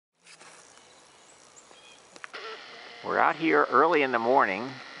We're out here early in the morning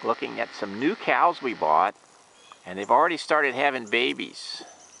looking at some new cows we bought, and they've already started having babies.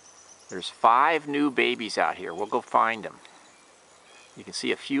 There's 5 new babies out here. We'll go find them. You can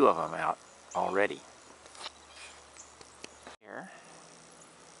see a few of them out already. Here.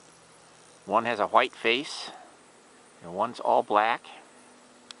 One has a white face, and one's all black.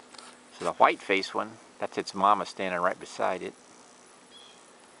 So the white face one, that's its mama standing right beside it.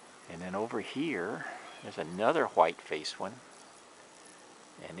 And then over here, there's another white face one,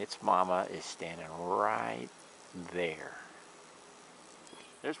 and its mama is standing right there.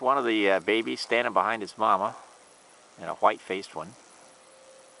 There's one of the babies standing behind his mama, and a white-faced one.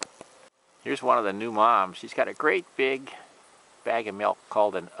 Here's one of the new moms. She's got a great big bag of milk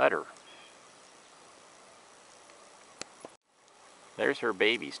called an udder. There's her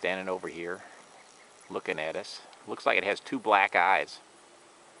baby standing over here, looking at us. Looks like it has 2 black eyes.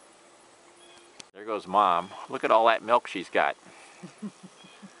 There goes Mom. Look at all that milk she's got.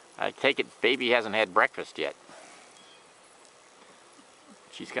 I take it baby hasn't had breakfast yet.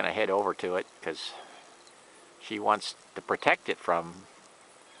 She's going to head over to it because she wants to protect it from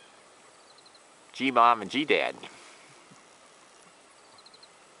G-Mom and G-Dad.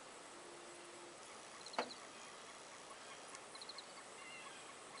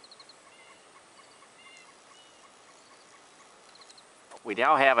 We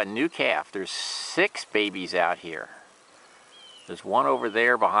now have a new calf. There's 6 babies out here. There's one over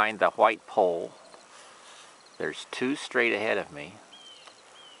there behind the white pole. There's 2 straight ahead of me.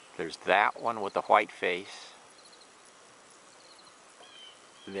 There's that one with the white face.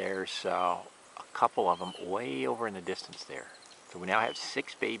 There's a couple of them way over in the distance there. So we now have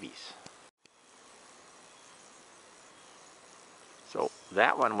 6 babies. So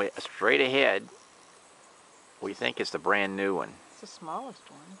that one straight ahead, we think is the brand new one. It's the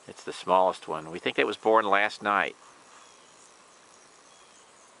smallest one. It's the smallest one. We think it was born last night.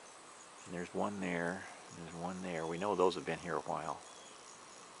 And there's one there. There's one there. We know those have been here a while.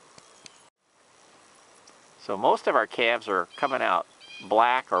 So most of our calves are coming out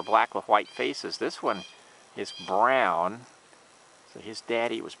black or black with white faces. This one is brown. So his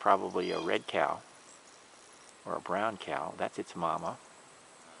daddy was probably a red cow or a brown cow. That's its mama.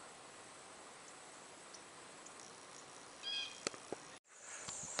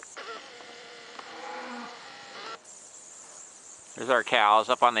 There's our cows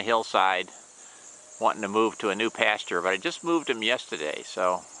up on the hillside wanting to move to a new pasture, but I just moved them yesterday,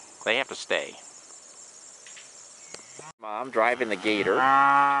 so they have to stay. Mom driving the gator,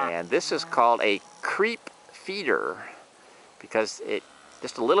 and this is called a creep feeder because it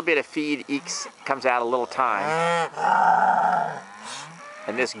just a little bit of feed comes out a little time.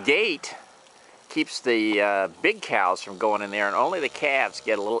 And this gate keeps the big cows from going in there, and only the calves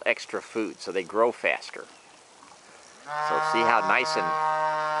get a little extra food, so they grow faster. So see how nice and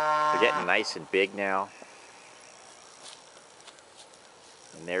they're getting nice and big now.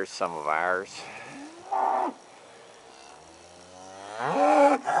 And there's some of ours.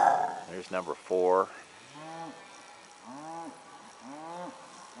 There's number 4.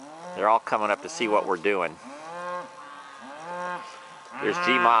 They're all coming up to see what we're doing. There's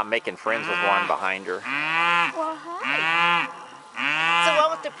G-Mom making friends with one behind her. Well, hi. So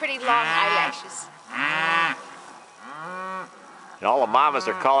what with the pretty long eyelashes? And all the mamas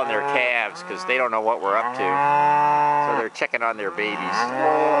are calling their calves because they don't know what we're up to. So they're checking on their babies.